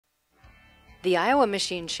The Iowa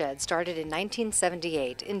Machine Shed started in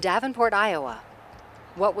 1978 in Davenport, Iowa.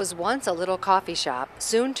 What was once a little coffee shop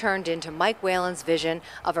soon turned into Mike Whalen's vision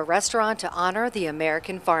of a restaurant to honor the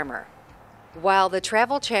American farmer. While the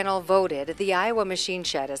Travel Channel voted the Iowa Machine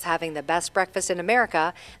Shed as having the best breakfast in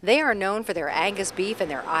America, they are known for their Angus beef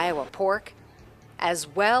and their Iowa pork, as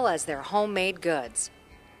well as their homemade goods.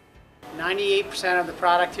 98% of the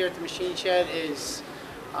product here at the Machine Shed is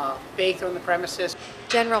baked on the premises.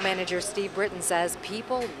 General Manager Steve Britton says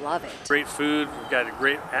people love it. Great food, we've got a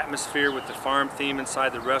great atmosphere with the farm theme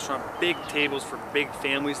inside the restaurant, big tables for big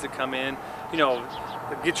families to come in. You know,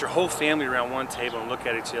 get your whole family around one table and look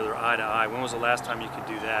at each other eye to eye. When was the last time you could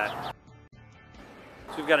do that?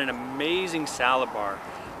 So we've got an amazing salad bar.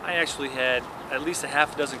 I actually had at least a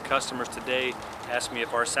half dozen customers today ask me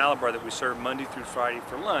if our salad bar that we serve Monday through Friday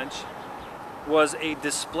for lunch was a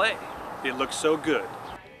display. It looked so good.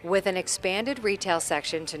 With an expanded retail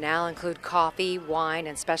section to now include coffee, wine,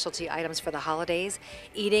 and specialty items for the holidays,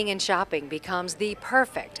 eating and shopping becomes the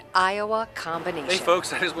perfect Iowa combination. Hey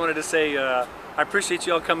folks, I just wanted to say I appreciate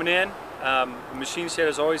you all coming in. The Machine Shed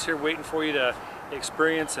is always here waiting for you to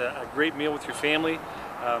experience a great meal with your family.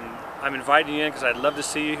 I'm inviting you in because I'd love to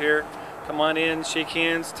see you here. Come on in, shake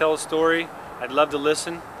hands, tell a story. I'd love to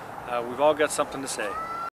listen. We've all got something to say.